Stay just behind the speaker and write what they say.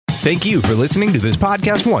Thank you for listening to this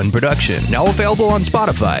Podcast One production. Now available on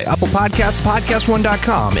Spotify, Apple Podcasts,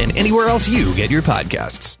 PodcastOne.com, and anywhere else you get your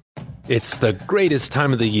podcasts. It's the greatest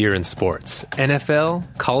time of the year in sports. NFL,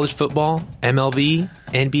 college football, MLB,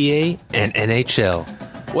 NBA, and NHL.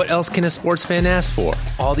 What else can a sports fan ask for?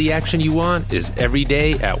 All the action you want is every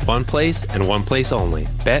day at one place and one place only.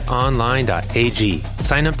 BetOnline.ag.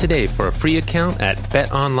 Sign up today for a free account at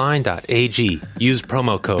BetOnline.ag. Use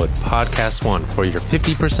promo code PODCAST1 for your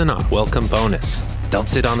 50% off welcome bonus. Don't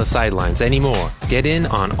sit on the sidelines anymore. Get in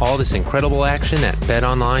on all this incredible action at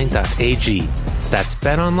BetOnline.ag. That's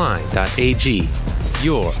BetOnline.ag.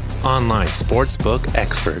 Your online sportsbook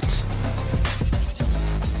experts.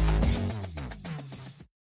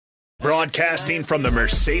 Broadcasting from the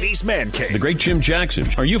Mercedes Man Cave. The great Jim Jackson.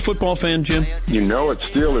 Are you a football fan, Jim? You know it's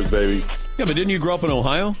Steelers, baby. Yeah, but didn't you grow up in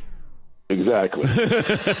Ohio? Exactly.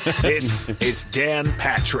 This is Dan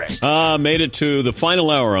Patrick. Made it to the final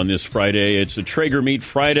hour on this Friday. It's a Traeger Meat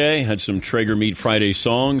Friday. Had some Traeger Meat Friday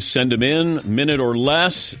songs. Send them in, minute or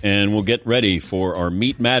less, and we'll get ready for our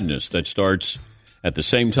Meat Madness that starts at the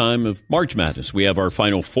same time of March Madness. We have our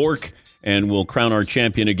final fork, and we'll crown our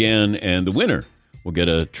champion again, and the winner will get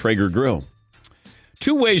a Traeger grill.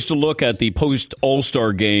 Two ways to look at the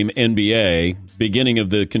post-All-Star game NBA, beginning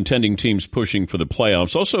of the contending teams pushing for the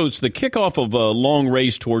playoffs. Also, it's the kickoff of a long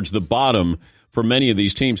race towards the bottom for many of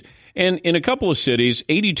these teams. And in a couple of cities,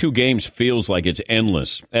 82 games feels like it's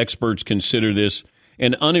endless. Experts consider this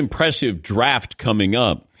an unimpressive draft coming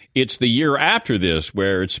up. It's the year after this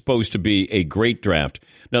where it's supposed to be a great draft.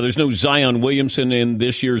 Now, there's no Zion Williamson in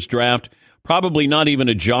this year's draft, probably not even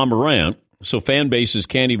a Ja Morant. So fan bases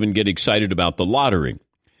can't even get excited about the lottery.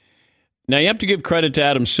 Now, you have to give credit to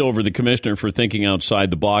Adam Silver, the commissioner, for thinking outside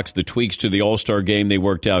the box. The tweaks to the All-Star game, they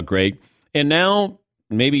worked out great. And now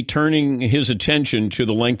maybe turning his attention to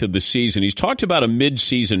the length of the season. He's talked about a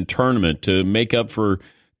mid-season tournament to make up for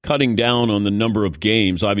cutting down on the number of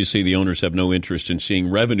games. Obviously, the owners have no interest in seeing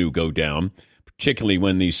revenue go down, particularly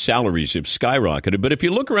when these salaries have skyrocketed. But if you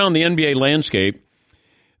look around the NBA landscape,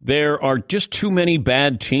 there are just too many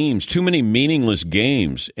bad teams, too many meaningless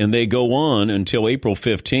games, and they go on until April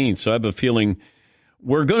 15th. So I have a feeling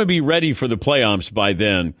we're going to be ready for the playoffs by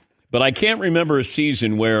then. But I can't remember a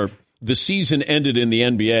season where the season ended in the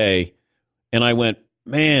NBA, and I went,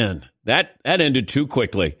 man, that ended too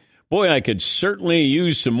quickly. Boy, I could certainly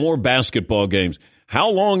use some more basketball games. How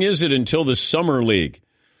long is it until the summer league?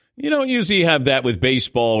 You don't usually have that with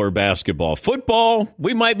baseball or basketball. Football,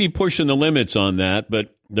 we might be pushing the limits on that,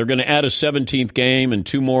 but they're going to add a 17th game and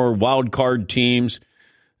two more wild card teams,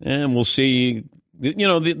 and we'll see. You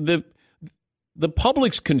know, the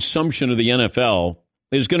public's consumption of the NFL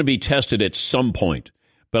is going to be tested at some point,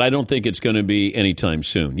 but I don't think it's going to be anytime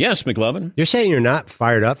soon. Yes, McLovin? You're saying you're not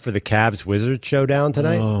fired up for the Cavs-Wizards showdown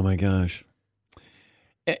tonight? Oh, my gosh.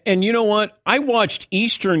 And you know what? I watched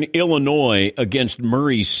Eastern Illinois against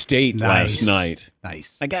Murray State last night.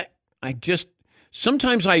 Nice.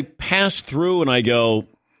 Sometimes I pass through and I go,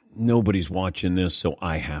 nobody's watching this, so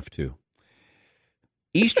I have to.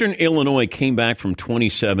 Eastern Illinois came back from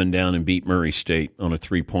 27 down and beat Murray State on a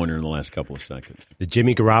three-pointer in the last couple of seconds. The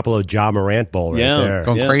Jimmy Garoppolo, Ja Morant Bowl right there.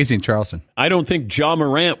 Going crazy in Charleston. I don't think Ja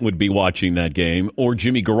Morant would be watching that game or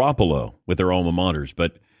Jimmy Garoppolo with their alma maters,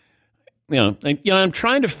 but I'm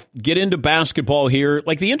trying to get into basketball here.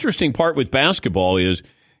 Like, the interesting part with basketball is,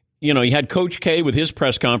 you had Coach K with his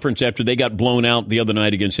press conference after they got blown out the other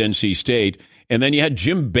night against NC State, and then you had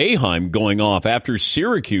Jim Boeheim going off after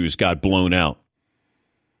Syracuse got blown out.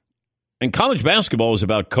 And college basketball is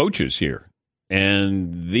about coaches here.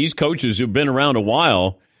 And these coaches who've been around a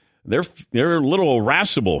while, they're a little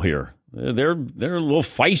irascible here. They're a little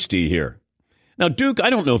feisty here. Now, Duke, I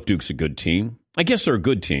don't know if Duke's a good team. I guess they're a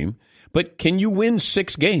good team. But can you win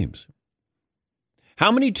 6 games?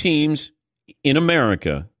 How many teams in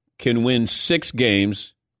America can win 6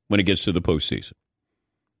 games when it gets to the postseason?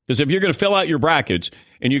 Because if you're going to fill out your brackets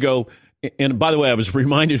and you go, and by the way, I was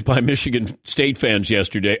reminded by Michigan State fans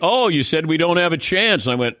yesterday, oh, you said we don't have a chance.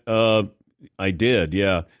 And I went, I did,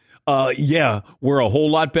 yeah. Yeah, we're a whole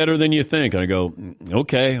lot better than you think. And I go,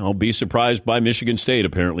 okay, I'll be surprised by Michigan State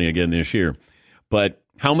apparently again this year. But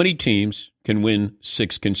how many teams can win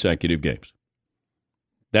 6 consecutive games?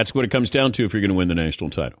 That's what it comes down to if you're going to win the national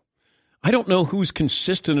title. I don't know who's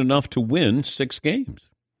consistent enough to win 6 games.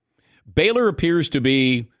 Baylor appears to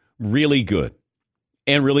be really good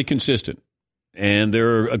and really consistent, and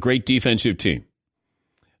they're a great defensive team.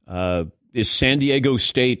 Is San Diego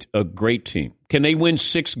State a great team? Can they win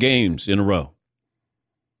 6 games in a row?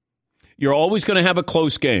 You're always going to have a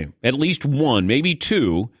close game, at least one, maybe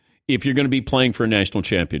 2, if you're going to be playing for a national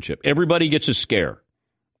championship. Everybody gets a scare.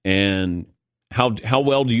 And how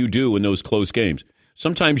well do you do in those close games?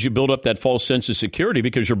 Sometimes you build up that false sense of security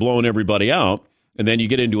because you're blowing everybody out, and then you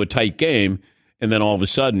get into a tight game, and then all of a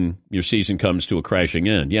sudden your season comes to a crashing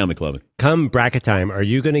end. Yeah, McLovin. Come bracket time, are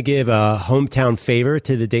you going to give a hometown favor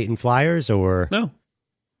to the Dayton Flyers or No.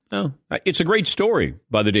 It's a great story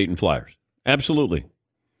by the Dayton Flyers. Absolutely.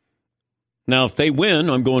 Now, if they win,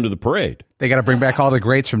 I'm going to the parade. They got to bring back all the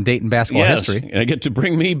greats from Dayton basketball history. I get to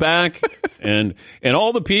bring me back and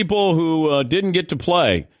all the people who didn't get to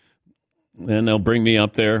play. And they'll bring me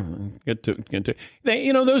up there. Get to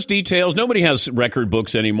those details. Nobody has record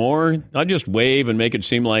books anymore. I just wave and make it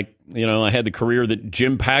seem like, I had the career that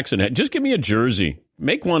Jim Paxson had. Just give me a jersey.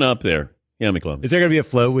 Make one up there. Yeah, McLovin. Is there going to be a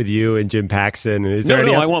float with you and Jim Paxson?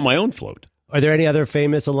 I want my own float. Are there any other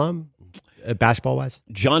famous alum, basketball-wise?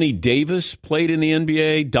 Johnny Davis played in the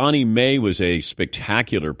NBA. Donnie May was a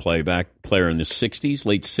spectacular player in the 60s,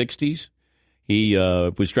 late 60s. He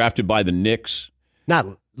was drafted by the Knicks.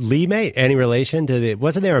 Not Lee May? Any relation to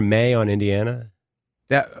wasn't there a May on Indiana?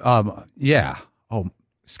 Yeah. Oh,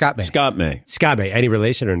 Scott May. Scott May. Any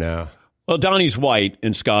relation or no? Well, Donnie's white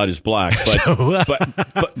and Scott is black,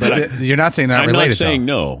 but you're not saying they're not I'm related. I'm not saying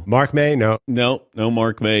though. no. Mark May, no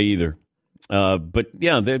Mark May either. But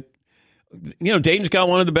yeah, Dayton's got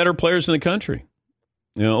one of the better players in the country.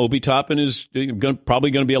 Obi Toppin is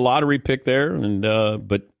probably going to be a lottery pick there, and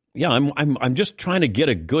but yeah, I'm just trying to get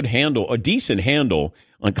a decent handle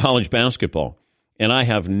on college basketball, and I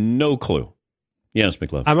have no clue. Yes,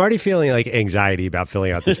 McLovin. I'm already feeling like anxiety about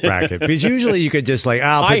filling out this bracket because usually you could just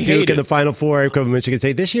I'll put Duke in the Final Four, come from Michigan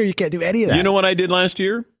State. This year you can't do any of that. You know what I did last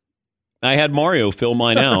year? I had Mario fill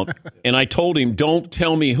mine out, and I told him, "Don't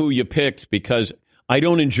tell me who you picked because I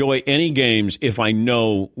don't enjoy any games if I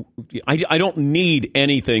know. I don't need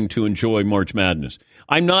anything to enjoy March Madness.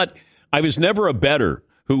 I was never a bettor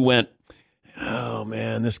who went, oh,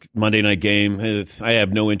 man, this Monday night game, I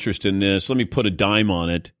have no interest in this. Let me put a dime on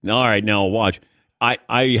it. All right, now I'll watch. I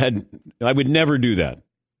would never do that.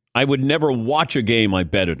 I would never watch a game I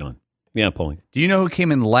betted on. Yeah, Paulie. Do you know who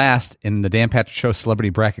came in last in the Dan Patrick Show Celebrity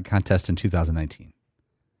Bracket Contest in 2019?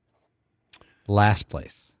 Last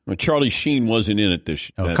place. Well, Charlie Sheen wasn't in it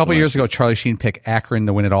this year. A couple years ago, Charlie Sheen picked Akron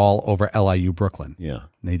to win it all over LIU Brooklyn. Yeah.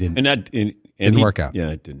 And they didn't. And that didn't work out. Yeah,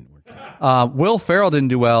 it didn't work out. Will Ferrell didn't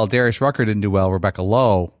do well. Darius Rucker didn't do well. Rebecca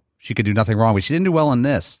Lowe, she could do nothing wrong, but she didn't do well in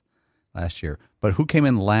this last year. But who came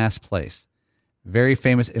in last place? Very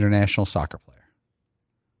famous international soccer player.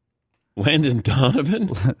 Landon Donovan?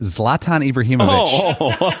 Zlatan Ibrahimovic.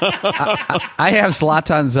 Oh. I have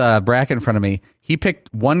Zlatan's bracket in front of me. He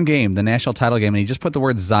picked one game, the national title game, and he just put the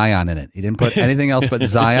word Zion in it. He didn't put anything else but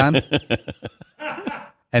Zion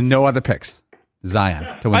and no other picks. Zion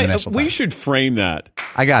to win the national title. We should frame that.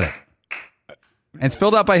 I got it. And it's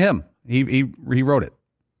filled out by him. He wrote it.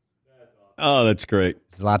 Oh, that's great.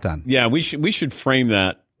 Zlatan. Yeah, we should frame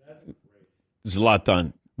that.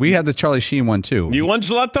 Zlatan. We had the Charlie Sheen one, too. You want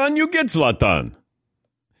Zlatan? You get Zlatan.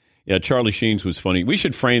 Yeah, Charlie Sheen's was funny. We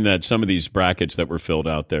should frame that, some of these brackets that were filled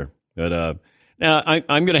out there. But now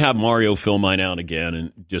I'm going to have Mario fill mine out again,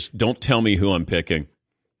 and just don't tell me who I'm picking.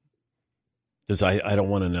 Because I don't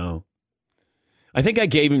want to know. I think I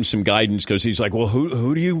gave him some guidance because he's like, well,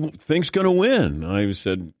 who do you think's going to win? I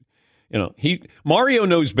said, Mario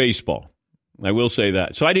knows baseball. I will say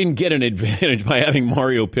that. So I didn't get an advantage by having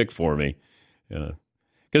Mario pick for me.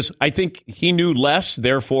 Because I think he knew less,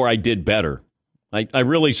 therefore I did better. I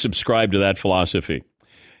really subscribe to that philosophy.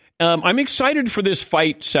 I'm excited for this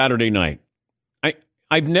fight Saturday night.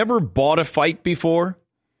 I've never bought a fight before,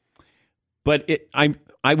 but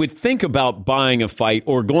I would think about buying a fight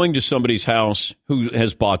or going to somebody's house who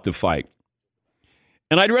has bought the fight.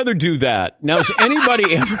 And I'd rather do that. Now, has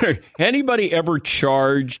anybody ever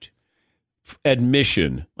charged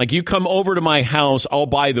admission? Like, you come over to my house, I'll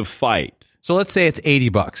buy the fight. So let's say it's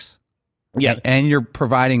 $80. Yeah. And you're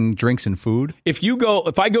providing drinks and food? If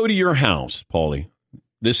I go to your house, Paulie,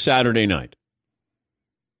 this Saturday night,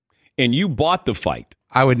 and you bought the fight,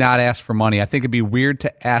 I would not ask for money. I think it'd be weird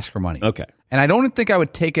to ask for money. Okay. And I don't think I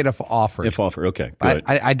would take it if offered. Okay, good.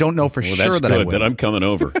 I don't know for sure that I would. That I'm coming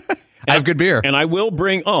over. I have good beer. And I will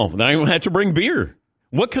bring, then I have to bring beer.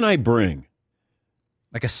 What can I bring?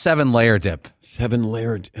 Like a 7-layer dip.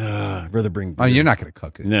 7-layer. I'd rather bring beer. Oh, you're not going to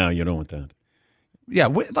cook it. No, you don't want that. Yeah,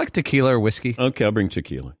 like tequila or whiskey. Okay, I'll bring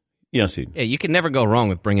tequila. Yes, Eden. Yeah, you can never go wrong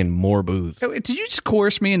with bringing more booze. Did you just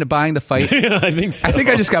coerce me into buying the fight? Yeah, I think so. I think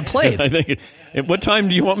I just got played. What time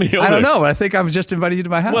do you want me over? I don't know, but I think I've just invited you to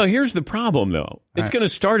my house. Well, here's the problem, though. It's going to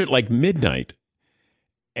start at like midnight.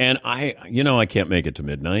 And I can't make it to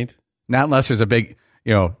midnight. Not unless there's a big,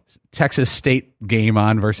 Texas State game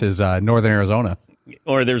on versus Northern Arizona.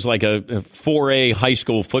 or there's like a 4A high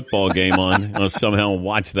school football game on. I'll somehow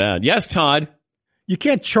watch that. Yes, Todd. You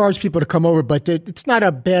can't charge people to come over, but it's not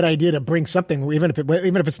a bad idea to bring something, even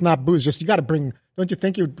if it's not booze. Just you got to bring. Don't you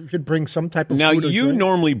think you should bring some type of now? Food or You drink?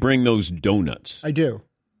 normally bring those donuts. I do,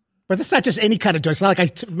 but it's not just any kind of donut. It's not like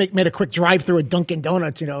I made a quick drive through at Dunkin'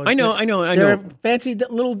 Donuts. I know. They're fancy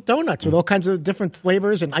little donuts with all kinds of different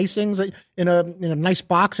flavors and icings in a nice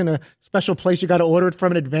box in a special place. You got to order it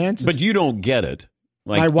from in advance. But you don't get it.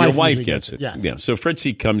 Like my wife your wife usually gets it. Yes. Yeah. So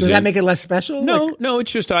Fritzy comes Does in. that make it less special? No.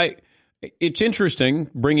 It's just It's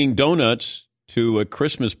interesting bringing donuts to a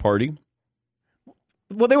Christmas party.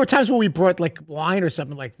 Well, there were times when we brought like wine or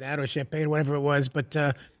something like that, or champagne, whatever it was. But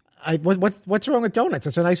what's wrong with donuts?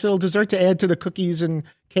 It's a nice little dessert to add to the cookies and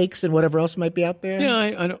cakes and whatever else might be out there.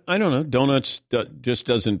 Yeah, I don't know. Donuts just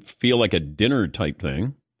doesn't feel like a dinner type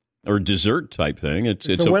thing or dessert type thing. It's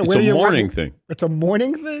a morning thing. It's a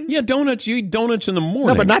morning thing. Yeah, donuts. You eat donuts in the morning.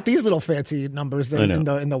 No, but not these little fancy numbers in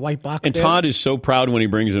the white box. And there. Todd is so proud when he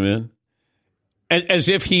brings them in. As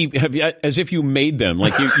if you made them,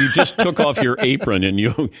 like you just took off your apron and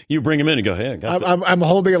you bring them in and go, hey, I'm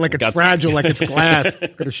holding it like it's fragile, like it's glass,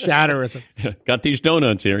 it's going to shatter or something. Got these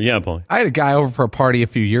donuts here, yeah, Paul. I had a guy over for a party a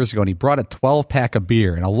few years ago, and he brought a 12-pack of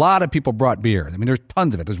beer, and a lot of people brought beer. I mean, there's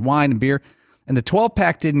tons of it. There's wine and beer, and the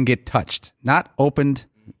 12-pack didn't get touched, not opened,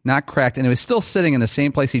 not cracked, and it was still sitting in the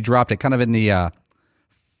same place he dropped it, kind of in the I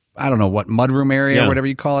don't know what mudroom area or whatever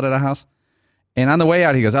you call it at a house. And on the way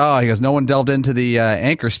out, he goes, no one delved into the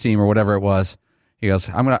anchor steam or whatever it was. He goes,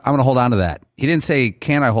 I'm gonna hold on to that. He didn't say,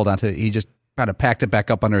 can I hold on to it? He just kind of packed it back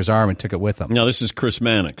up under his arm and took it with him. No, this is Chris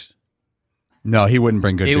Mannix. No, he wouldn't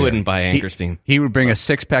bring good beer. He wouldn't buy anchor steam. He would bring a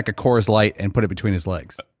 6-pack of Coors Light and put it between his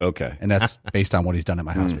legs. Okay. And that's based on what he's done at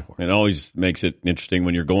my house before. It always makes it interesting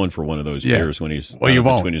when you're going for one of those beers when he's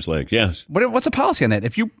between his legs. Yes. What's the policy on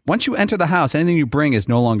that? Once you enter the house, anything you bring is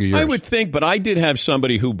no longer yours. I would think, but I did have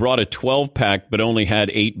somebody who brought a 12-pack but only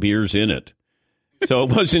had 8 beers in it. So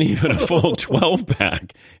it wasn't even a full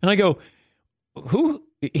 12-pack. And I go, who?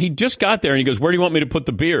 He just got there and he goes, where do you want me to put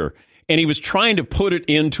the beer? And he was trying to put it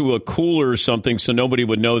into a cooler or something so nobody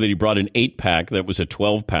would know that he brought an 8-pack that was a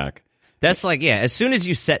 12-pack. That's like, as soon as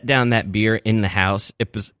you set down that beer in the house,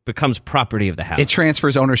 it becomes property of the house. It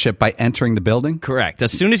transfers ownership by entering the building? Correct.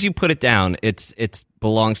 As soon as you put it down, it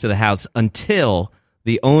belongs to the house until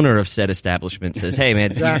the owner of said establishment says, hey,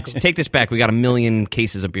 man, take this back. We got 1 million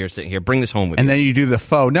cases of beer sitting here. Bring this home with you. And then you do the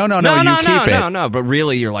faux. No, you keep it. No. But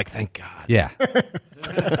really, you're like, thank God. Yeah.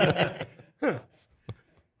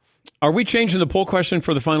 Are we changing the poll question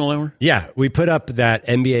for the final hour? Yeah, we put up that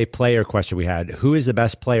NBA player question we had. Who is the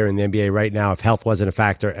best player in the NBA right now if health wasn't a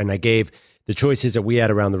factor? And I gave the choices that we had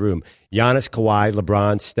around the room. Giannis, Kawhi,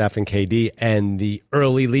 LeBron, Steph, and KD. And the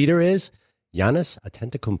early leader is Giannis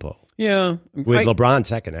Antetokounmpo. Yeah. With LeBron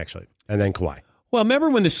second, actually, and then Kawhi. Well, remember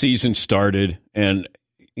when the season started and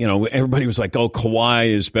everybody was like, oh,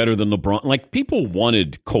 Kawhi is better than LeBron. Like, people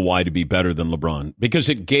wanted Kawhi to be better than LeBron because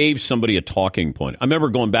it gave somebody a talking point. I remember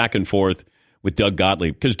going back and forth with Doug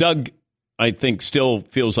Gottlieb because Doug, I think, still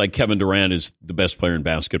feels like Kevin Durant is the best player in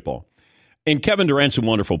basketball. And Kevin Durant's a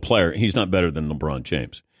wonderful player. He's not better than LeBron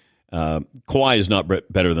James. Kawhi is not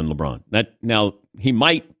better than LeBron. Now, he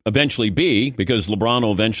might eventually be because LeBron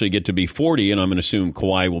will eventually get to be 40, and I'm going to assume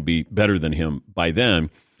Kawhi will be better than him by then.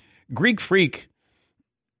 Greek Freak,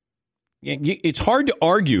 it's hard to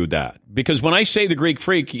argue that because when I say the Greek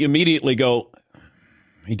Freak, you immediately go,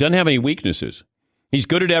 he doesn't have any weaknesses. He's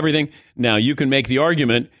good at everything. Now, you can make the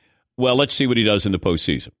argument, well, let's see what he does in the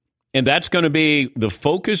postseason. And that's going to be, the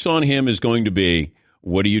focus on him is going to be,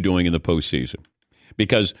 what are you doing in the postseason?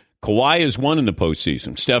 Because Kawhi has won in the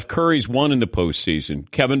postseason. Steph Curry's won in the postseason.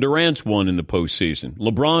 Kevin Durant's won in the postseason.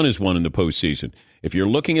 LeBron has won in the postseason. If you're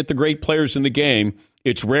looking at the great players in the game,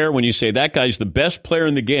 it's rare when you say that guy's the best player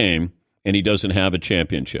in the game and he doesn't have a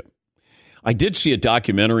championship. I did see a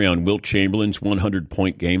documentary on Wilt Chamberlain's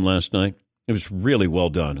 100-point game last night. It was really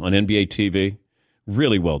well done on NBA TV.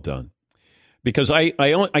 Really well done. Because I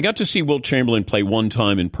got to see Wilt Chamberlain play one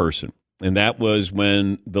time in person, and that was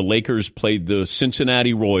when the Lakers played the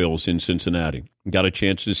Cincinnati Royals in Cincinnati. Got a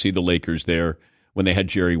chance to see the Lakers there when they had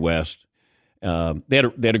Jerry West. They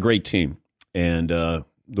had a great team, and the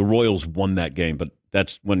Royals won that game, but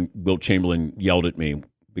that's when Wilt Chamberlain yelled at me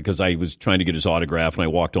because I was trying to get his autograph, and I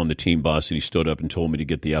walked on the team bus, and he stood up and told me to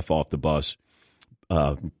get the F off the bus.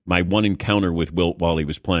 My one encounter with Wilt while he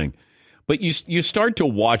was playing. But you start to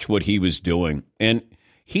watch what he was doing, and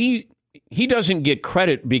he doesn't get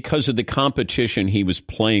credit because of the competition he was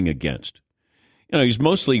playing against. He's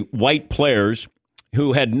mostly white players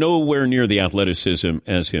who had nowhere near the athleticism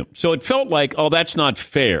as him. So it felt like, oh, that's not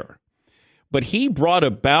fair. But he brought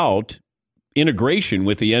about integration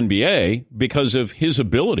with the NBA because of his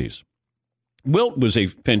abilities. Wilt was a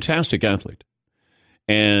fantastic athlete.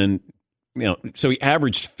 And, so he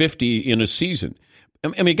averaged 50 in a season. I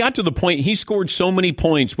mean, it got to the point, he scored so many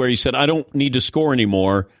points where he said, I don't need to score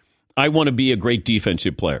anymore. I want to be a great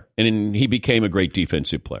defensive player. And he became a great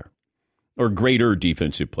defensive player, or greater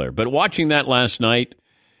defensive player. But watching that last night,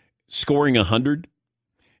 scoring 100,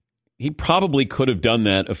 he probably could have done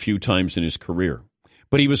that a few times in his career.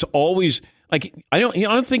 But he was always, like, I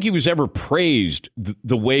don't think he was ever praised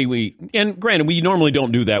the way we, and granted, we normally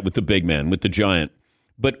don't do that with the big man, with the giant.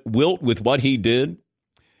 But Wilt, with what he did,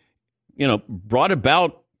 brought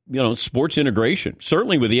about, sports integration,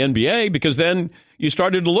 certainly with the NBA, because then you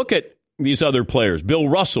started to look at these other players, Bill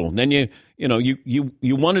Russell, and then you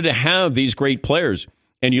wanted to have these great players.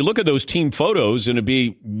 And you look at those team photos, and it'd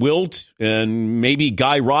be Wilt and maybe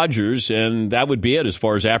Guy Rogers, and that would be it as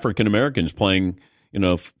far as African Americans playing,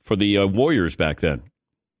 for the Warriors back then.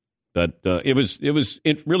 But it was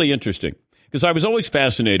really interesting because I was always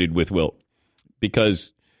fascinated with Wilt,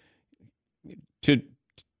 because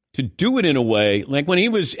to do it in a way like when he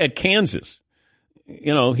was at Kansas,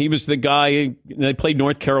 he was the guy. They played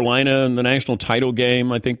North Carolina in the national title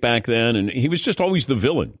game, I think, back then, and he was just always the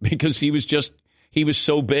villain because he was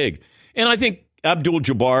so big. And I think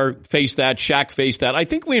Abdul-Jabbar faced that. Shaq faced that. I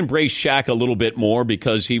think we embraced Shaq a little bit more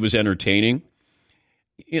because he was entertaining.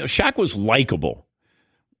 Shaq was likable.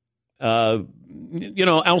 Alcindor,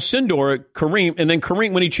 Kareem, and then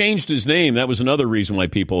Kareem, when he changed his name, that was another reason why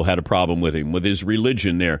people had a problem with him, with his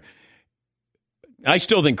religion there. I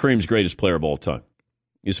still think Kareem's greatest player of all time.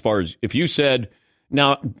 As far as, if you said,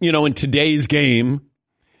 now, in today's game,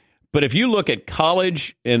 but if you look at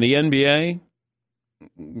college and the NBA,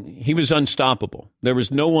 he was unstoppable. There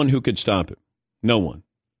was no one who could stop him. No one.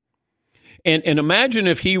 And imagine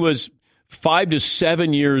if he was 5 to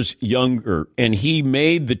 7 years younger and he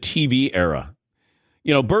made the TV era.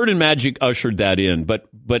 Bird and Magic ushered that in. But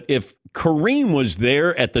if Kareem was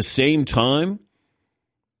there at the same time,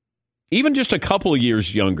 even just a couple of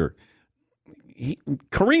years younger,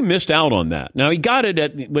 Kareem missed out on that. Now, he got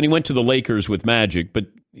it when he went to the Lakers with Magic, but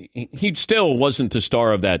he still wasn't the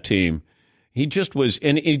star of that team. He just was,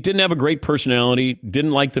 and he didn't have a great personality,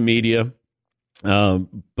 didn't like the media,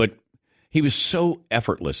 but he was so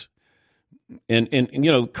effortless. And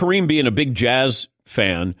Kareem being a big jazz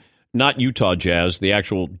fan, not Utah Jazz, the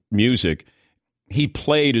actual music, he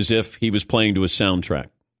played as if he was playing to a soundtrack.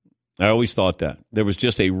 I always thought that. There was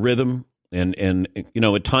just a rhythm, and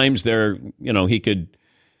at times there, he could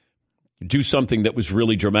do something that was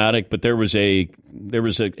really dramatic, but there was a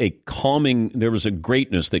calming, there was a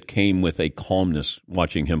greatness that came with a calmness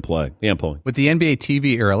watching him play. Yeah, Paul. With the NBA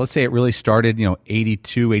TV era, let's say it really started,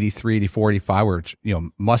 82, 83, 84, 85, where it's,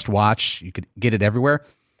 must watch. You could get it everywhere.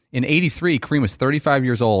 In 83, Kareem was 35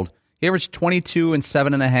 years old. He averaged 22 and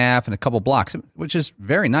 7.5 and a couple blocks, which is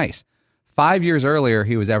very nice. 5 years earlier,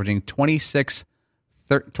 he was averaging 26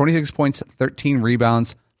 points, 13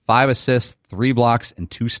 rebounds, 5 assists, 3 blocks, and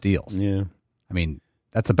 2 steals. Yeah. I mean,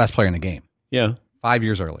 that's the best player in the game. Yeah. 5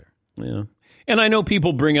 years earlier. Yeah. And I know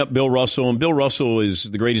people bring up Bill Russell, and Bill Russell is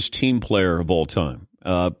the greatest team player of all time.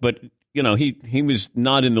 But, he was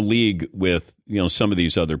not in the league with, some of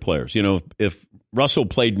these other players. If Russell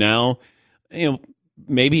played now,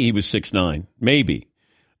 maybe he was 6'9", maybe.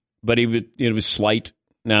 But he was slight.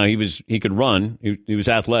 Now, he could run. He was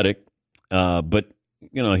athletic. But,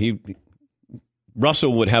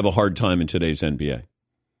 Russell would have a hard time in today's NBA.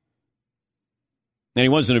 And he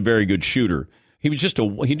wasn't a very good shooter. He just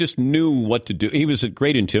knew what to do. He was a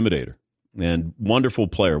great intimidator and wonderful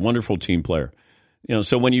player, wonderful team player.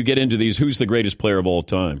 So when you get into these, who's the greatest player of all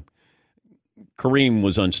time? Kareem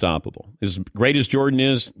was unstoppable. As great as Jordan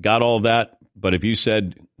is, got all that. But if you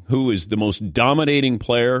said who is the most dominating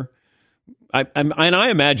player, I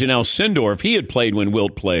imagine Alcindor, if he had played when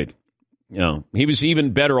Wilt played, he was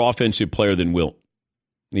even better offensive player than Wilt.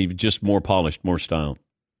 He was just more polished, more styled.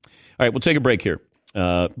 All right, we'll take a break here.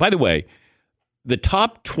 By the way, the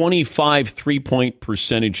top 25 three-point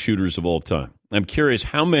percentage shooters of all time. I'm curious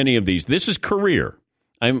how many of these. This is career.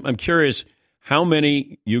 I'm curious how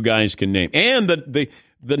many you guys can name. And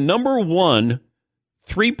the number one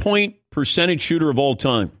three-point percentage shooter of all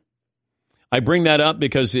time. I bring that up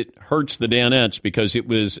because it hurts the Danettes, because it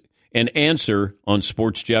was an answer on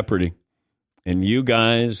Sports Jeopardy. And you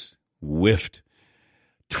guys whiffed.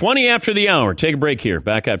 20 after the hour. Take a break here.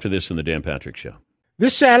 Back after this in the Dan Patrick Show.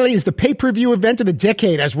 This Saturday is the pay-per-view event of the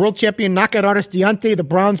decade as world champion knockout artist Deontay the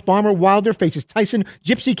Bronze Bomber Wilder faces Tyson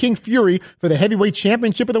Gypsy King Fury for the heavyweight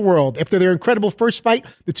championship of the world. After their incredible first fight,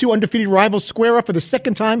 the two undefeated rivals square up for the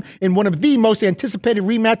second time in one of the most anticipated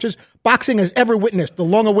rematches boxing has ever witnessed. The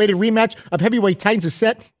long-awaited rematch of heavyweight titans is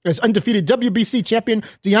set as undefeated WBC champion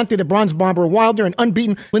Deontay the Bronze Bomber Wilder and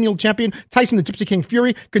unbeaten lineal champion Tyson the Gypsy King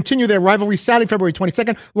Fury continue their rivalry Saturday, February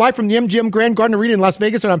 22nd, live from the MGM Grand Garden Arena in Las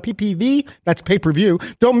Vegas and on PPV. That's pay-per-view.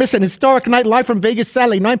 Don't miss an historic night live from Vegas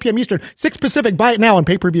Saturday, 9 p.m. Eastern, 6 Pacific. Buy it now on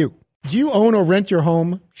pay-per-view. Do you own or rent your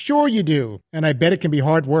home? Sure you do. And I bet it can be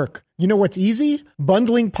hard work. You know what's easy?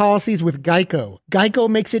 Bundling policies with Geico. Geico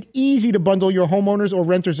makes it easy to bundle your homeowner's or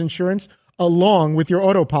renter's insurance along with your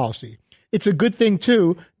auto policy. It's a good thing,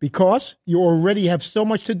 too, because you already have so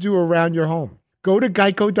much to do around your home. Go to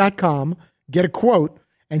geico.com, get a quote,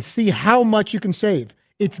 and see how much you can save.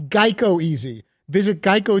 It's Geico easy. Visit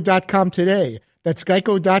geico.com today. That's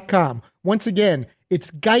geico.com. Once again, it's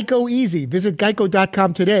Geico easy. Visit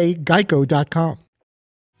geico.com today, geico.com.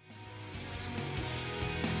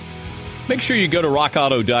 Make sure you go to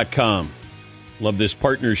rockauto.com. Love this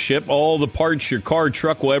partnership. All the parts your car,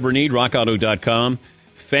 truck will ever need, rockauto.com.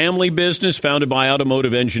 Family business founded by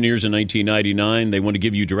automotive engineers in 1999. They want to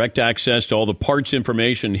give you direct access to all the parts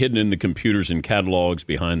information hidden in the computers and catalogs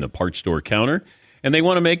behind the parts store counter. And they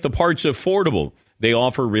want to make the parts affordable. They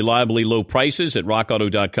offer reliably low prices at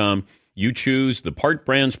rockauto.com. You choose the part,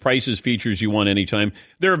 brands, prices, features you want anytime.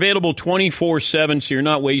 They're available 24/7, so you're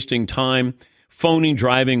not wasting time phoning,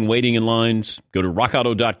 driving, waiting in lines. Go to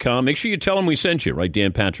rockauto.com. Make sure you tell them we sent you. Right,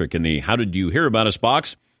 Dan Patrick in the How Did You Hear About Us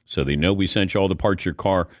box, so they know we sent you all the parts your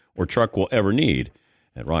car or truck will ever need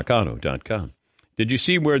at rockauto.com. Did you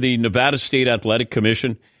see where the Nevada State Athletic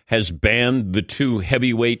Commission has banned the two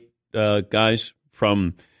heavyweight guys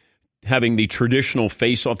from having the traditional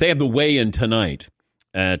face-off? They have the weigh-in tonight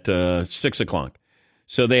at 6 o'clock.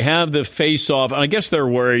 So they have the face-off, and I guess they're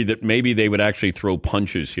worried that maybe they would actually throw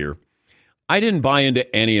punches here. I didn't buy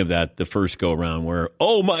into any of that the first go-around where,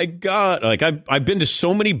 oh, my God. Like, I've been to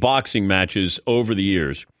so many boxing matches over the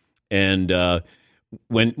years, and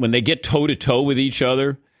when they get toe-to-toe with each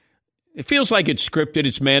other, it feels like it's scripted.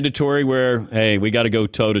 It's mandatory where, hey, we got to go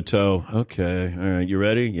toe-to-toe. Okay, all right, you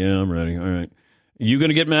ready? Yeah, I'm ready. All right. You going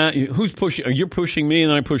to get mad? Who's pushing? You're pushing me,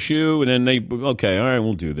 and I push you, and then they, okay, all right,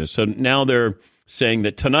 we'll do this. So now they're saying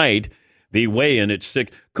that tonight, the weigh-in at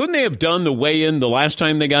 6. Couldn't they have done the weigh-in the last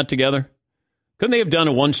time they got together? Couldn't they have done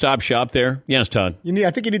a one-stop shop there? Yes, Todd.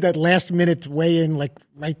 I think you need that last-minute weigh-in, like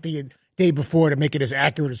right the day before, to make it as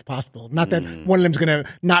accurate as possible. Not that one of them's going to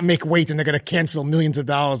not make weight and they're going to cancel millions of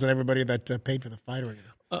dollars on everybody that paid for the fight.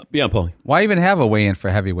 Yeah, Paulie. Why even have a weigh-in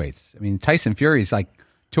for heavyweights? I mean, Tyson Fury's like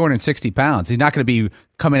 260 pounds. He's not going to be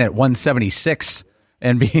coming at 176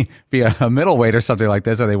 and be a middleweight or something like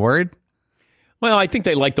this. Are they worried? Well, I think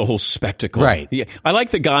they like the whole spectacle. Right. Yeah, I like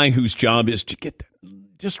the guy whose job is to get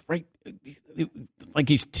just right, like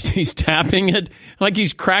he's tapping it, like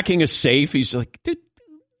he's cracking a safe. He's like,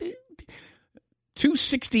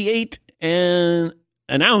 268 and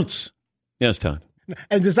an ounce. Yes, Todd.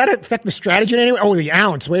 And does that affect the strategy in any way? Oh, the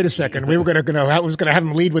ounce. Wait a second. We were going to have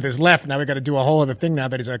him lead with his left. Now we got to do a whole other thing now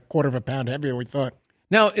that he's a quarter of a pound heavier, we thought.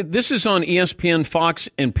 Now, this is on ESPN, Fox,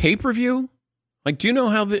 and pay-per-view? Like, do you know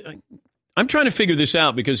how I'm trying to figure this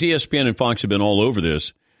out because ESPN and Fox have been all over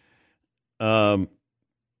this. Because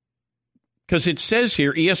it says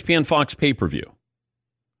here, ESPN, Fox, pay-per-view.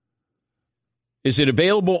 Is it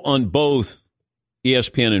available on both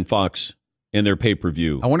ESPN and Fox in their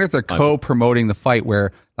pay-per-view? I wonder if they're co-promoting the fight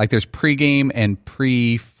where, like, there's pre-game and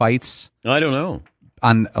pre-fights. I don't know.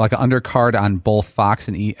 On, like, an undercard on both Fox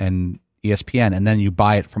and ESPN, and then you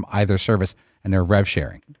buy it from either service, and they're rev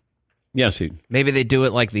sharing. Yes, maybe they do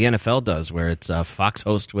it like the NFL does, where it's a Fox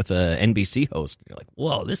host with a NBC host. You're like,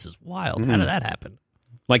 whoa, this is wild. How did that happen?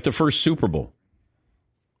 Like the first Super Bowl.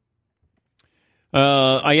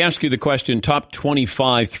 I asked you the question, top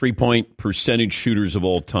 25 three-point percentage shooters of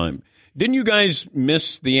all time. Didn't you guys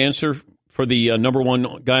miss the answer for the number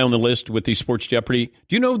one guy on the list with the Sports Jeopardy?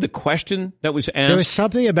 Do you know the question that was asked? There was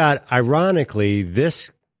something about, ironically,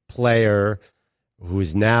 this player who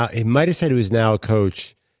is now, he might have said who is now a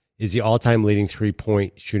coach, is the all-time leading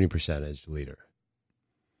three-point shooting percentage leader.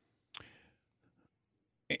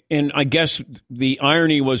 And I guess the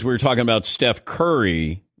irony was we were talking about Steph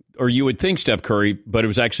Curry, or you would think Steph Curry, but it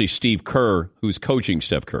was actually Steve Kerr who's coaching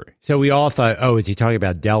Steph Curry. So we all thought, oh, is he talking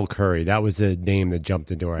about Del Curry? That was the name that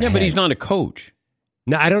jumped into our head. Yeah, but he's not a coach.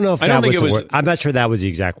 No, I don't know if I that don't think was it the was- word. I'm not sure that was the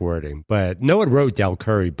exact wording, but no one wrote Del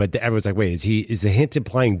Curry. But everyone's like, wait, is the hint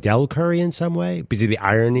implying Del Curry in some way? Because of the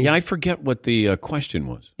irony? Yeah, I forget what the question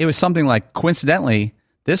was. It was something like, coincidentally,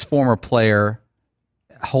 this former player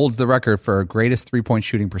holds the record for greatest three-point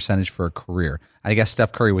shooting percentage for a career. I guess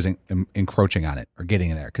Steph Curry was encroaching on it or getting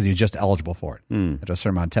in there because he was just eligible for it after a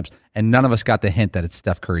certain amount of attempts. And none of us got the hint that it's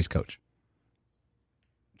Steph Curry's coach.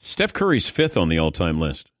 Steph Curry's 5th on the all-time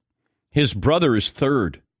list. His brother is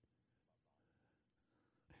 3rd.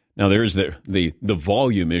 Now, there's the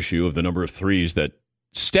volume issue of the number of threes that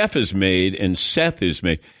Steph has made and Seth has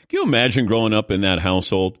made. Can you imagine growing up in that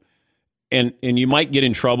household? And you might get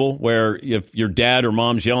in trouble where if your dad or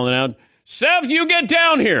mom's yelling out, Steph, you get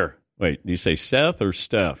down here. Wait, do you say Seth or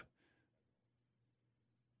Steph?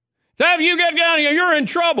 Steph, you get down here. You're in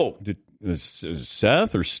trouble. Is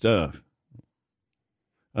Seth or Steph?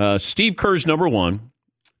 Steve Kerr's number 1.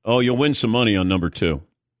 Oh, you'll win some money on number 2.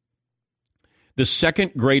 The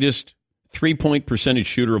second greatest three-point percentage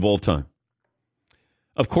shooter of all time.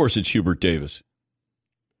 Of course, it's Hubert Davis.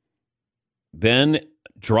 Then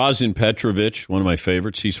Drazen Petrovic, one of my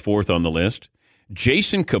favorites. He's 4th on the list.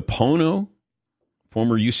 Jason Kapono,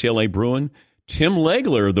 former UCLA Bruin. Tim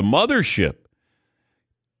Legler, the mothership.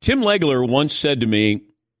 Tim Legler once said to me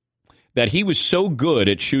that he was so good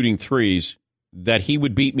at shooting threes that he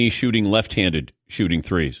would beat me shooting left-handed shooting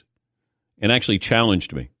threes, and actually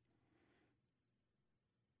challenged me.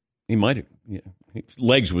 He might have. Yeah. His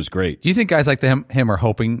legs was great. Do you think guys like him are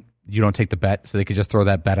hoping you don't take the bet so they could just throw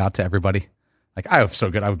that bet out to everybody? Like, I was so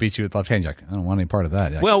good, I would beat you with left hand. Like, I don't want any part of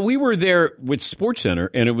that. Well, we were there with SportsCenter,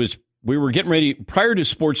 and we were getting ready. Prior to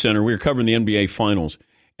SportsCenter, we were covering the NBA Finals,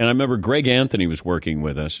 and I remember Greg Anthony was working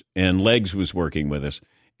with us, and Legs was working with us,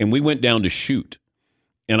 and we went down to shoot.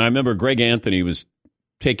 And I remember Greg Anthony was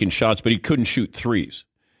taking shots, but he couldn't shoot threes.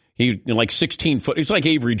 He, like 16-foot. He's like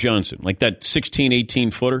Avery Johnson, like that 16,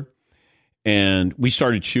 18-footer. And we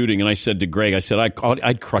started shooting, and I said to Greg,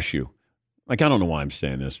 I'd crush you. Like, I don't know why I'm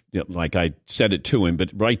saying this. Like, I said it to him,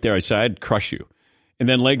 but right there I said, I'd crush you. And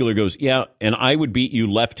then Legler goes, yeah, and I would beat you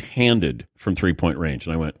left-handed from three-point range.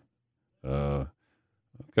 And I went,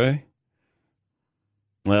 okay.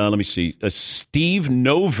 Well, let me see. Steve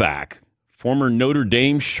Novak, former Notre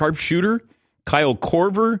Dame sharpshooter. Kyle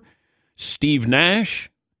Korver, Steve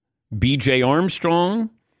Nash, B.J.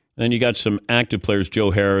 Armstrong. Then you got some active players,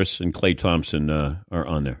 Joe Harris and Klay Thompson are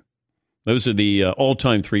on there. Those are the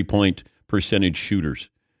all-time three-point percentage shooters.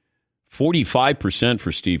 45%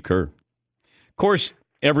 for Steve Kerr. Of course,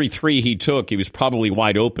 every three he took, he was probably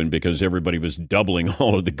wide open because everybody was doubling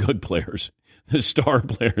all of the good players, the star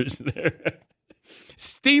players there.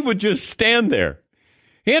 Steve would just stand there.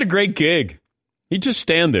 He had a great gig. He'd just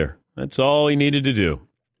stand there. That's all he needed to do.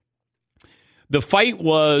 The fight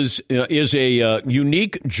is a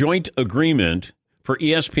unique joint agreement for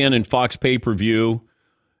ESPN and Fox pay-per-view.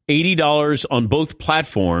 $80 on both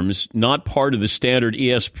platforms, not part of the standard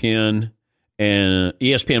ESPN and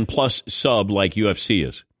ESPN Plus sub like UFC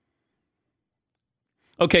is.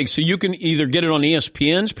 Okay, so you can either get it on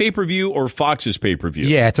ESPN's pay-per-view or Fox's pay-per-view.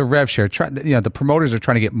 Yeah, it's a rev share. The promoters are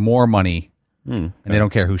trying to get more money, and they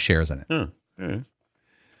don't care who shares in it. All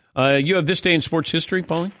right. You have this day in sports history,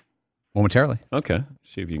 Paulie? Momentarily. Okay.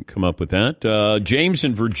 See if you can come up with that. James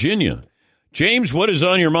in Virginia. James, what is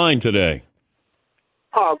on your mind today?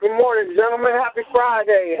 Oh, good morning, gentlemen. Happy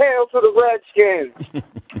Friday. Hail to the Redskins.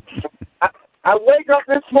 I wake up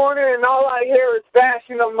this morning and all I hear is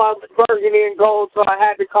bashing of my burgundy and gold, so I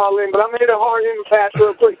had to call in. But I'm going to hit a hard in pass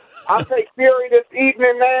real quick. I'll take Fury this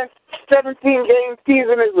evening, man. 17-game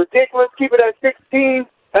season is ridiculous. Keep it at 16.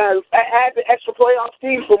 Add the extra playoff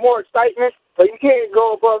teams for more excitement. So you can't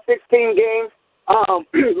go above 16 games.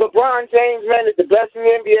 LeBron James, man, is the best in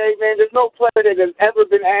the NBA, man. There's no player that has ever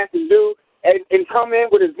been asked to do and come in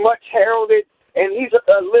with as much heralded, and he's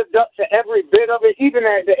lived up to every bit of it. Even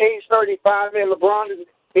at the age 35, man, LeBron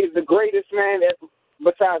is the greatest man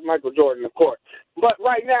besides Michael Jordan, of course. But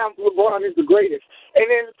right now, LeBron is the greatest. And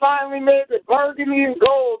then finally, man, the burgundy and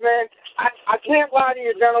gold, man. I can't lie to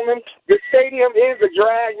you, gentlemen. The stadium is a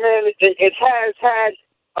drag, man. It has had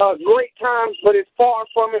great times, but it's far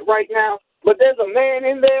from it right now. But there's a man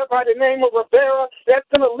in there by the name of Rivera that's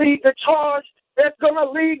going to lead the charge. That's going to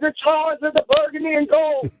lead the charge of the burgundy and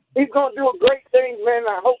gold. He's going to do a great thing, man.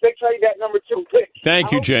 I hope they trade that number 2 pick.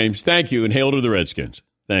 Thank you, James. Thank you, and hail to the Redskins.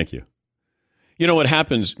 Thank you. You know what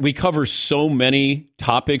happens? We cover so many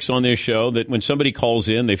topics on this show that when somebody calls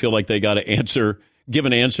in, they feel like they got to give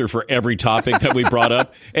an answer for every topic that we brought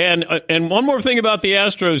up. And one more thing about the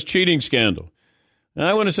Astros cheating scandal.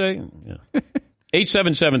 I want to say,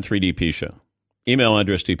 877-3DP show. Email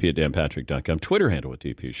address dp@danpatrick.com. Twitter handle at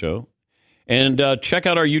DP Show. And check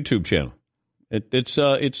out our YouTube channel. It's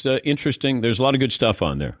interesting. There's a lot of good stuff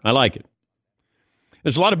on there. I like it.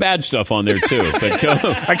 There's a lot of bad stuff on there, too. But,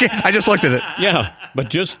 I just looked at it. Yeah, but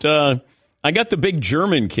just I got the big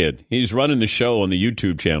German kid. He's running the show on the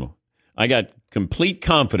YouTube channel. I got complete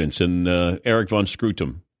confidence in Eric von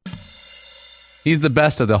Scrutum. He's the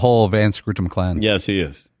best of the whole Van Scrutum clan. Yes, he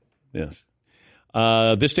is. Yes.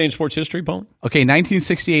 This day in sports history, Paul? Okay,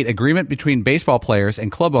 1968 agreement between baseball players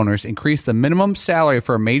and club owners increased the minimum salary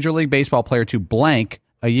for a Major League Baseball player to blank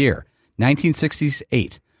a year.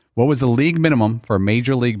 1968. What was the league minimum for a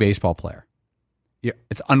Major League Baseball player? Yeah,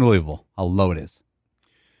 it's unbelievable how low it is.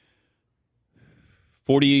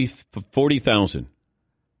 40,000.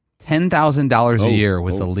 $10,000 a year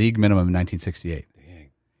was the league minimum in 1968.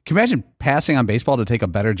 Can you imagine passing on baseball to take a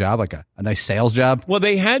better job, like a nice sales job? Well,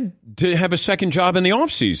 they had to have a second job in the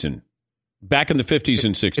offseason back in the 50s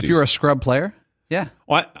and 60s. If you were a scrub player? Yeah.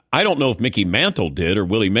 Well, I don't know if Mickey Mantle did or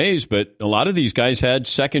Willie Mays, but a lot of these guys had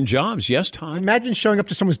second jobs. Yes, Tom? Imagine showing up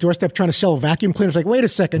to someone's doorstep trying to sell a vacuum cleaner. It's like, wait a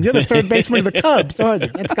second, you're the third baseman of the Cubs, aren't you?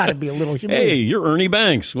 That's got to be a little humiliating. Hey, you're Ernie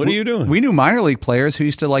Banks. What are you doing? We knew minor league players who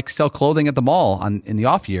used to like sell clothing at the mall in the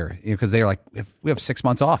off year because they were like, we have 6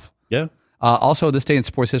 months off. Yeah. Also, this day in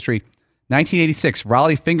sports history, 1986,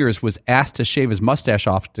 Raleigh Fingers was asked to shave his mustache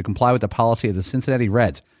off to comply with the policy of the Cincinnati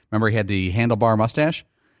Reds. Remember, he had the handlebar mustache?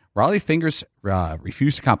 Raleigh Fingers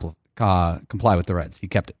refused to comply with the Reds. He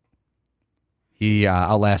kept it. He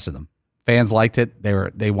outlasted them. Fans liked it.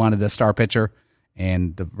 They wanted the star pitcher,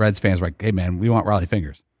 and the Reds fans were like, hey, man, we want Raleigh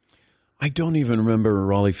Fingers. I don't even remember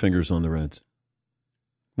Raleigh Fingers on the Reds.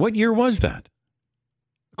 What year was that?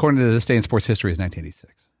 According to this day in sports history, is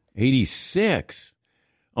 1986. 86?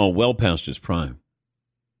 Oh, well past his prime.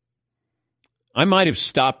 I might have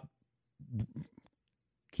stopped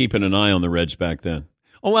keeping an eye on the Reds back then.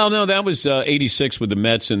 Oh, well, no, that was 86 with the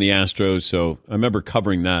Mets and the Astros, so I remember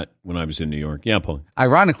covering that when I was in New York. Yeah, Paul.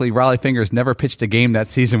 Ironically, Raleigh Fingers never pitched a game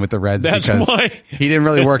that season with the Reds because why. He didn't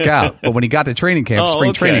really work out. But when he got to training camp,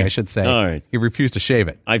 spring training, I should say, all right. He refused to shave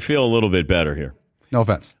it. I feel a little bit better here. No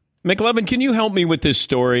offense. McLevin, can you help me with this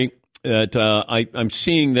story? That I'm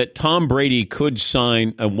seeing that Tom Brady could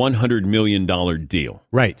sign a $100 million deal.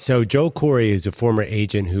 Right. So Joe Corey is a former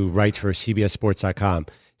agent who writes for CBSSports.com,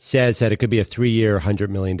 says that it could be a 3-year, $100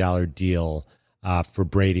 million deal for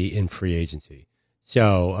Brady in free agency.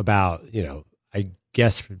 So about, I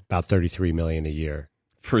guess about $33 million a year.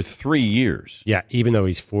 For 3 years? Yeah, even though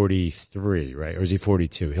he's 43, right? Or is he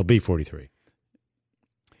 42? He'll be 43.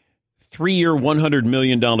 3-year, $100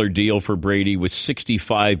 million deal for Brady with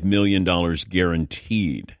 $65 million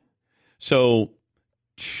guaranteed. So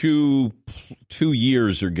 2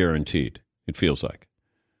 years are guaranteed, it feels like.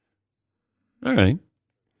 All right.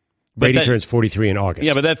 Brady turns 43 in August.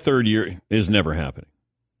 Yeah, but that third year is never happening.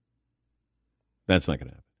 That's not going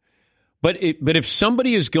to happen. But if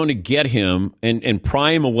somebody is going to get him and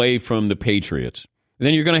pry him away from the Patriots,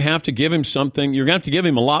 then you're going to have to give him something. You're going to have to give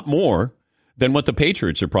him a lot more than what the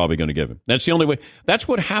Patriots are probably going to give him. That's the only way. That's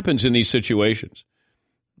what happens in these situations.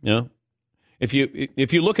 If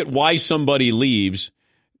you look at why somebody leaves,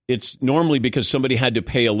 it's normally because somebody had to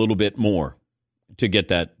pay a little bit more to get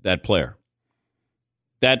that player.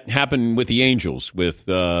 That happened with the Angels with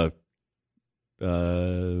our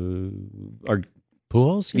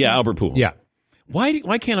Pujols? Yeah, Albert Pujols. Yeah.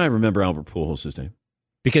 Why can't I remember Albert Pujols' name?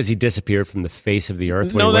 Because he disappeared from the face of the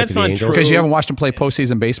earth. No, that's not true. Because you haven't watched him play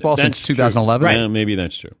postseason baseball since 2011? Right. Maybe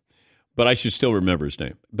that's true. But I should still remember his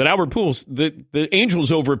name. But Albert Pujols, the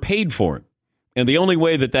Angels overpaid for him. And the only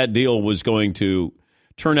way that deal was going to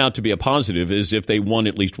turn out to be a positive is if they won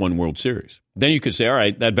at least one World Series. Then you could say, all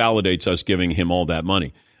right, that validates us giving him all that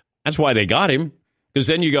money. That's why they got him. Because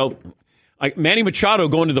then you go, Manny Machado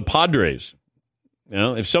going to the Padres.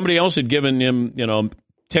 If somebody else had given him,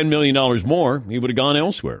 $10 million more, he would have gone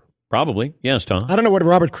elsewhere. Probably. Yes, Tom? I don't know what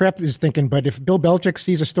Robert Kraft is thinking, but if Bill Belichick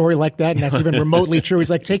sees a story like that and that's even remotely true, he's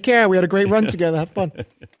like, take care. We had a great run together. Have fun.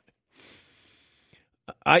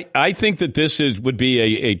 I think that this would be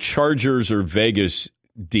a Chargers or Vegas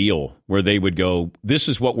deal where they would go, this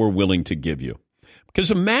is what we're willing to give you.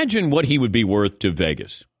 Because imagine what he would be worth to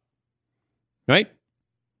Vegas. Right?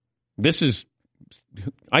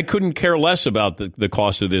 I couldn't care less about the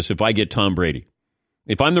cost of this if I get Tom Brady.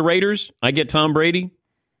 If I'm the Raiders, I get Tom Brady,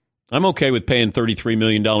 I'm okay with paying $33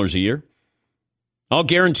 million a year. I'll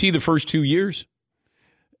guarantee the first 2 years.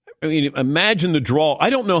 I mean, imagine the draw. I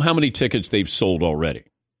don't know how many tickets they've sold already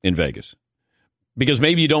in Vegas. Because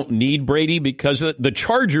maybe you don't need Brady because the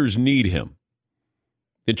Chargers need him.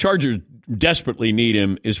 The Chargers desperately need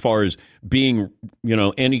him as far as being,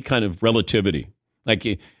 any kind of relativity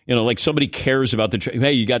Like, like somebody cares about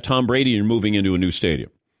hey, you got Tom Brady, you're moving into a new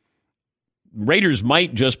stadium. Raiders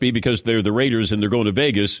might just be because they're the Raiders and they're going to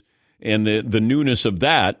Vegas, and the newness of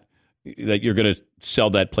that you're going to sell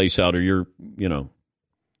that place out, or your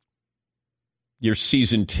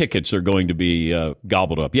season tickets are going to be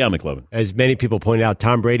gobbled up. Yeah, McLovin. As many people pointed out,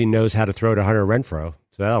 Tom Brady knows how to throw to Hunter Renfrow,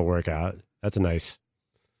 so that'll work out. That's a nice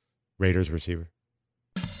Raiders receiver.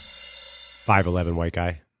 5'11" white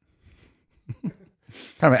guy.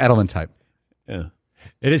 Kind of an Edelman type. Yeah.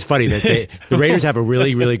 It is funny that the Raiders have a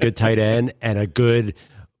really, really good tight end and a good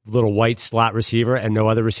little white slot receiver and no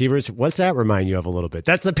other receivers. What's that remind you of a little bit?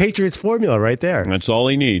 That's the Patriots formula right there. That's all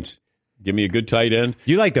he needs. Give me a good tight end.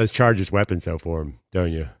 You like those Chargers weapons, though, for him,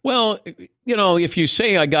 don't you? Well, if you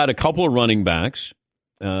say I got a couple of running backs,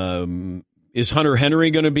 is Hunter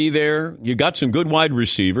Henry going to be there? You got some good wide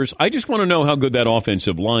receivers. I just want to know how good that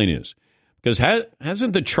offensive line is. Because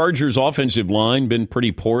hasn't the Chargers' offensive line been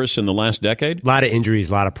pretty porous in the last decade? A lot of injuries,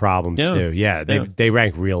 a lot of problems, too. Yeah, they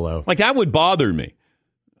rank real low. Like, that would bother me.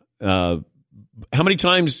 How many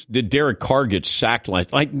times did Derek Carr get sacked? Like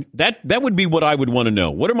that would be what I would want to know.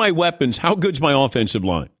 What are my weapons? How good's my offensive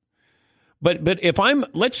line? But if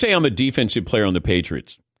let's say I'm a defensive player on the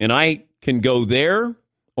Patriots, and I can go there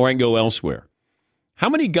or I can go elsewhere. How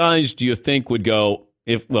many guys do you think would go,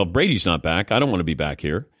 Brady's not back, I don't want to be back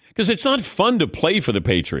here? Because it's not fun to play for the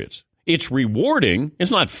Patriots. It's rewarding.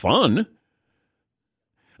 It's not fun.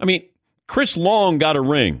 I mean, Chris Long got a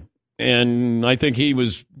ring, and I think he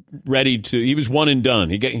was he was one and done.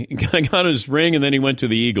 He got his ring, and then he went to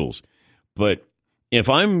the Eagles. But if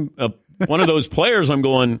I'm one of those players, I'm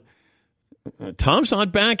going, Tom's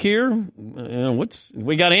not back here?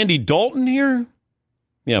 We got Andy Dalton here?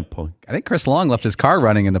 Yeah, Paul. I think Chris Long left his car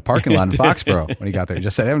running in the parking lot in Foxborough when he got there. He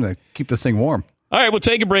just said, I'm going to keep this thing warm. All right, we'll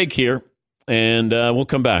take a break here, and we'll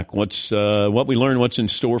come back. What's what we learned, what's in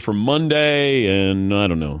store for Monday, and I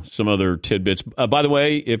don't know, some other tidbits. By the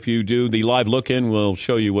way, if you do the live look-in, we'll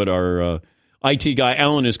show you what our IT guy,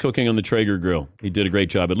 Alan, is cooking on the Traeger grill. He did a great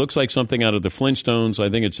job. It looks like something out of the Flintstones. I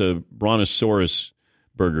think it's a Brontosaurus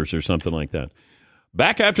burgers or something like that.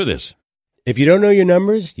 Back after this. If you don't know your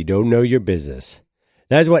numbers, you don't know your business.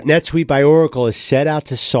 That is what NetSuite by Oracle is set out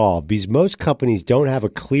to solve, because most companies don't have a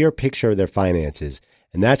clear picture of their finances,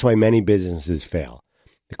 and that's why many businesses fail.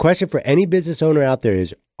 The question for any business owner out there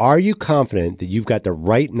is, are you confident that you've got the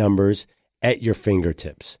right numbers at your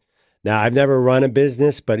fingertips? Now, I've never run a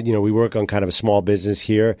business, but we work on kind of a small business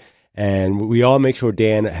here, and we all make sure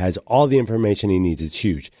Dan has all the information he needs. It's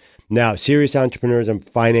huge. Now, serious entrepreneurs and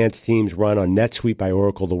finance teams run on NetSuite by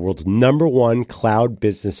Oracle, the world's #1 cloud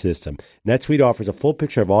business system. NetSuite offers a full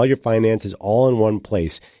picture of all your finances all in one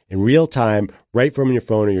place in real time, right from your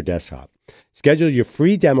phone or your desktop. Schedule your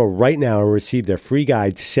free demo right now and receive their free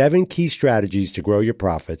guide, 7 key strategies to grow your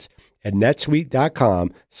profits at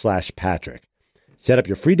netsuite.com/Patrick. Set up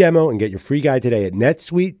your free demo and get your free guide today at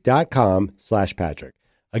netsuite.com/Patrick.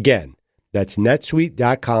 Again, that's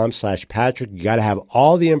netsuite.com/Patrick. You got to have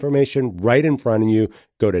all the information right in front of you.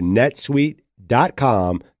 Go to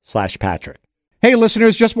netsuite.com/Patrick. Hey,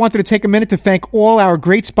 listeners, just wanted to take a minute to thank all our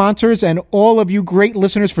great sponsors and all of you great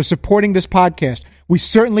listeners for supporting this podcast. We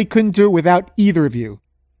certainly couldn't do it without either of you.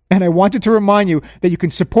 And I wanted to remind you that you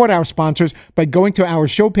can support our sponsors by going to our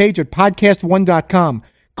show page at podcast1.com,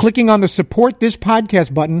 clicking on the Support This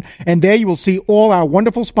Podcast button, and there you will see all our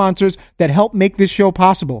wonderful sponsors that help make this show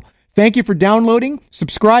possible. Thank you for downloading,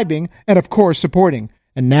 subscribing, and of course, supporting.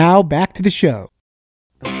 And now, back to the show.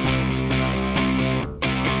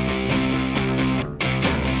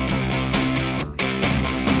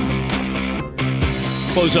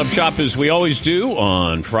 Close up shop as we always do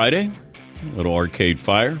on Friday. A little Arcade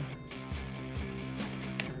Fire.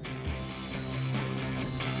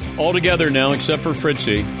 All together now, except for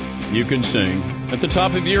Fritzy. You can sing at the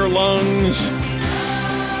top of your lungs.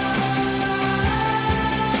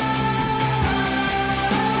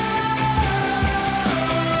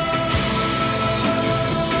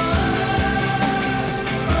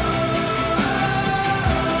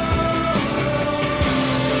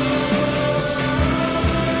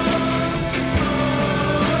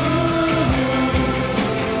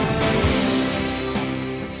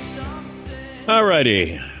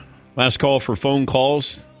 Alrighty, last call for phone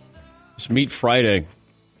calls. It's Meat Friday,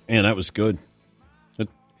 and that was good.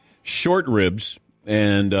 Short ribs,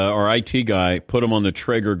 and our IT guy put them on the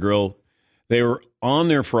Traeger grill. They were on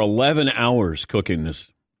there for 11 hours cooking this,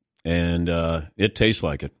 and it tastes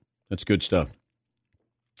like it. That's good stuff.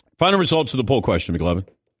 Final results of the poll question, McLovin.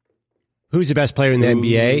 Who's the best player in the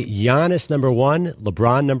NBA? Giannis #1,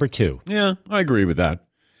 LeBron #2. Yeah, I agree with that.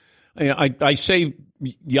 I say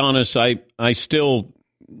Giannis, I still,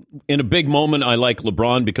 in a big moment, I like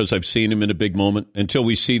LeBron because I've seen him in a big moment. Until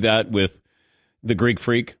we see that with the Greek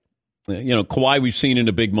Freak. Kawhi, we've seen in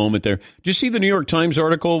a big moment there. Did you see the New York Times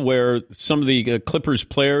article where some of the Clippers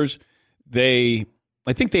players, I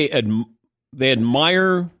think they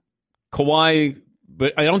admire Kawhi,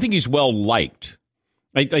 but I don't think he's well liked.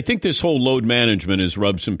 I think this whole load management has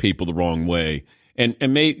rubbed some people the wrong way. And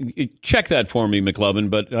check that for me, McLovin.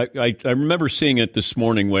 But I remember seeing it this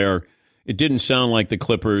morning where it didn't sound like the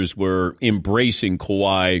Clippers were embracing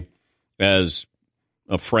Kawhi as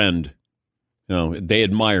a friend. They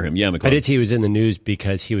admire him. Yeah, McLovin. I did see he was in the news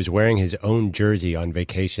because he was wearing his own jersey on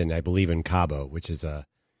vacation, I believe in Cabo, which is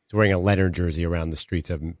he's wearing a Leonard jersey around the streets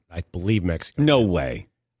of, I believe, Mexico. No way.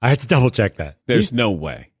 I had to double check that. There's no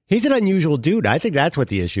way. He's an unusual dude. I think that's what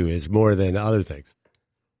the issue is more than other things.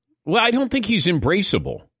 Well, I don't think he's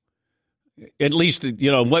embraceable. At least,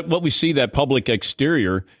 what we see, that public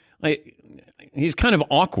exterior, he's kind of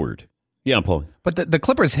awkward. Yeah, Paul. But the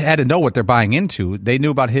Clippers had to know what they're buying into. They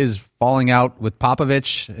knew about his falling out with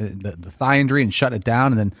Popovich, the thigh injury, and shut it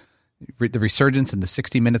down, and then the resurgence in the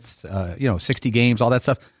 60 minutes, 60 games, all that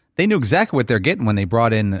stuff. They knew exactly what they're getting when they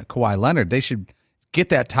brought in Kawhi Leonard. They should get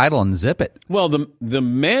that title and zip it. Well, the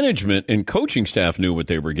management and coaching staff knew what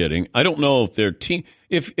they were getting. I don't know if their team,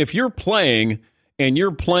 if you're playing and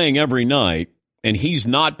you're playing every night and he's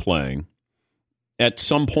not playing, at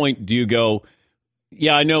some point do you go,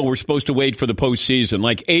 yeah, I know we're supposed to wait for the postseason.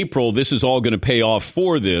 Like April, this is all going to pay off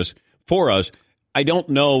for us. I don't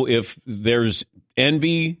know if there's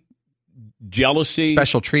envy, jealousy,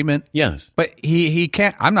 special treatment. Yes, but he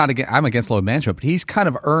can't. I'm against load management, but he's kind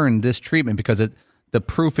of earned this treatment because the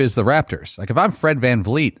proof is the Raptors. Like if I'm Fred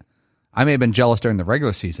VanVleet, I may have been jealous during the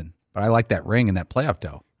regular season, but I like that ring and that playoff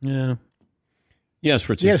dough. Yeah. Yes,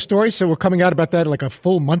 Fritzy. Yeah, stories were coming out about that like a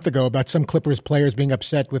full month ago about some Clippers players being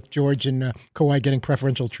upset with George and Kawhi getting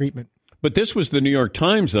preferential treatment. But this was the New York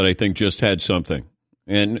Times that I think just had something.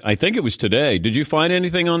 And I think it was today. Did you find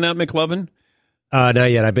anything on that, McLovin? Not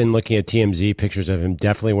yet. I've been looking at TMZ pictures of him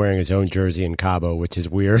definitely wearing his own jersey in Cabo, which is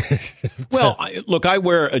weird. Well, I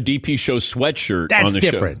wear a DP Show sweatshirt That's on the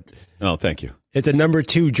different. show. Oh, thank you. It's a number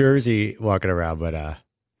 2 jersey walking around, but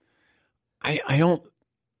I don't.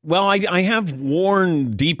 Well, I have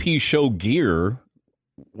worn DP Show gear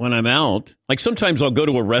when I'm out. Like sometimes I'll go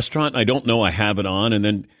to a restaurant and I don't know I have it on, and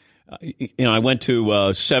then I went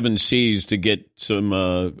to Seven Seas to get some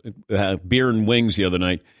beer and wings the other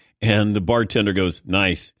night. And the bartender goes,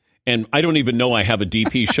 nice. And I don't even know I have a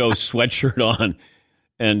DP Show sweatshirt on.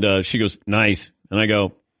 And she goes, nice. And I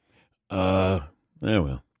go,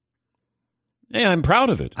 well. Hey, I'm proud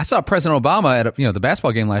of it. I saw President Obama at the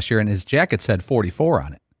basketball game last year, and his jacket said 44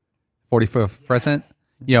 on it. 45th president.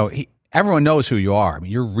 Everyone knows who you are. I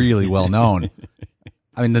mean, you're really well known.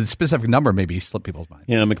 I mean, the specific number maybe slipped people's mind.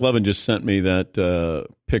 Yeah, McLovin just sent me that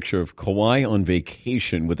picture of Kawhi on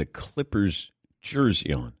vacation with a Clippers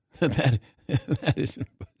jersey on. that is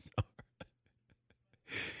bizarre.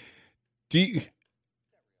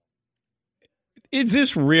 Is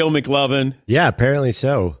this real, McLovin? Yeah, apparently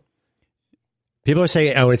so. People are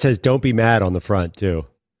saying, it says "Don't be mad" on the front too.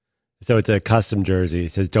 So it's a custom jersey.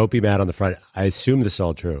 It says "Don't be mad" on the front. I assume this is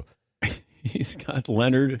all true. He's got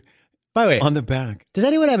Leonard. By the way, on the back. Does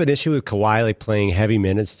anyone have an issue with Kawhi playing heavy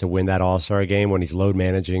minutes to win that All-Star game when he's load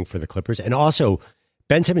managing for the Clippers? And also,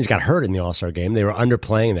 Ben Simmons got hurt in the All-Star game. They were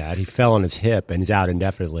underplaying that. He fell on his hip and he's out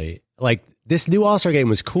indefinitely. Like, this new All-Star game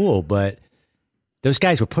was cool, but those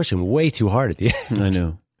guys were pushing way too hard at the end. I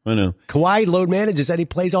know. Kawhi load manages and he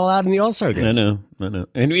plays all out in the All-Star game. I know.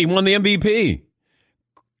 And he won the MVP.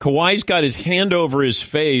 Kawhi's got his hand over his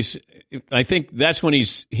face. I think that's when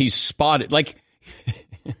he's spotted. Like,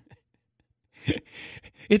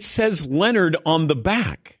 it says Leonard on the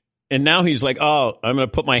back. And now he's like, oh, I'm going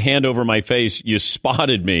to put my hand over my face. You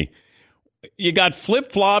spotted me. You got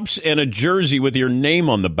flip-flops and a jersey with your name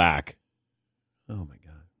on the back. Oh, my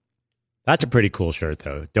God. That's a pretty cool shirt,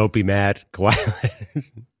 though. Don't be mad, Kawhi.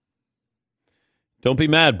 Don't be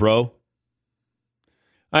mad, bro.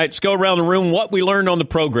 All right, let's go around the room. What we learned on the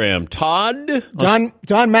program. Todd? Don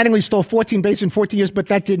Mattingly stole 14 bases in 14 years, but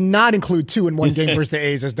that did not include 2 in one game versus the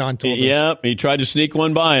A's, as Don told us. Yeah, he tried to sneak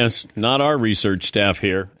one by us. Not our research staff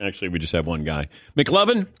here. Actually, we just have one guy.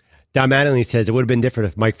 McLovin? Don Mattingly says it would have been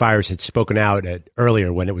different if Mike Fiers had spoken out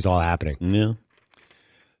earlier when it was all happening. Yeah.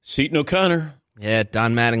 Seton O'Connor. Yeah,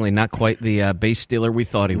 Don Mattingly, not quite the base stealer we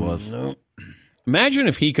thought he was. No. Imagine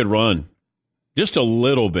if he could run just a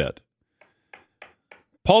little bit.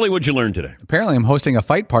 Paulie, what'd you learn today? Apparently, I'm hosting a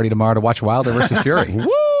fight party tomorrow to watch Wilder versus Fury. Woo!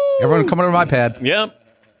 Everyone come over to my pad. Yep.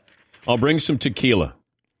 I'll bring some tequila.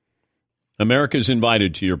 America's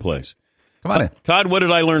invited to your place. Come on in. Todd, what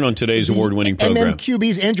did I learn on today's award-winning program?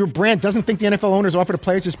 MMQB's Andrew Brandt doesn't think the NFL owners offer to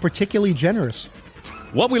players is particularly generous.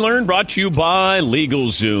 What we learned brought to you by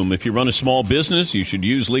LegalZoom. If you run a small business, you should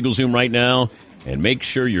use LegalZoom right now and make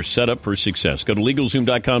sure you're set up for success. Go to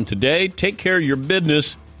LegalZoom.com today. Take care of your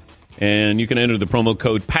business, and you can enter the promo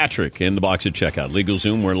code Patrick in the box at checkout.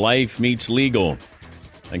 LegalZoom, where life meets legal.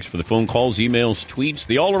 Thanks for the phone calls, emails, tweets,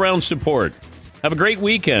 the all-around support. Have a great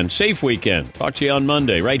weekend, safe weekend. Talk to you on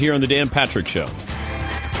Monday, right here on the Dan Patrick Show.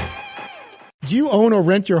 Do you own or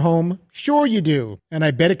rent your home? Sure you do, and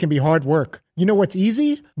I bet it can be hard work. You know what's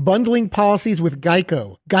easy? Bundling policies with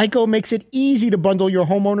Geico. Geico makes it easy to bundle your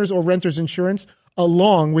homeowners or renters insurance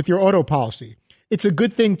along with your auto policy. It's a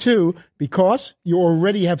good thing, too, because you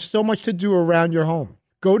already have so much to do around your home.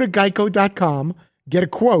 Go to geico.com, get a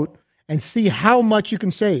quote, and see how much you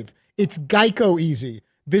can save. It's Geico easy.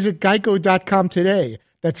 Visit geico.com today.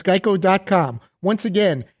 That's geico.com. Once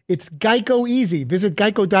again, it's Geico easy. Visit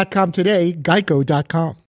geico.com today,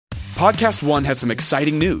 geico.com. Podcast One has some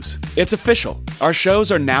exciting news. It's official. Our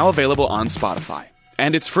shows are now available on Spotify,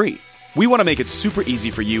 and it's free. We want to make it super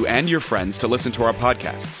easy for you and your friends to listen to our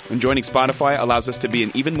podcasts, and joining Spotify allows us to be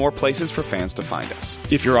in even more places for fans to find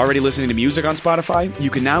us. If you're already listening to music on Spotify, you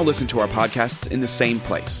can now listen to our podcasts in the same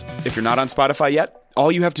place. If you're not on Spotify yet,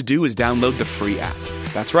 all you have to do is download the free app.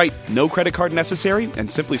 That's right, no credit card necessary, and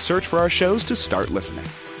simply search for our shows to start listening.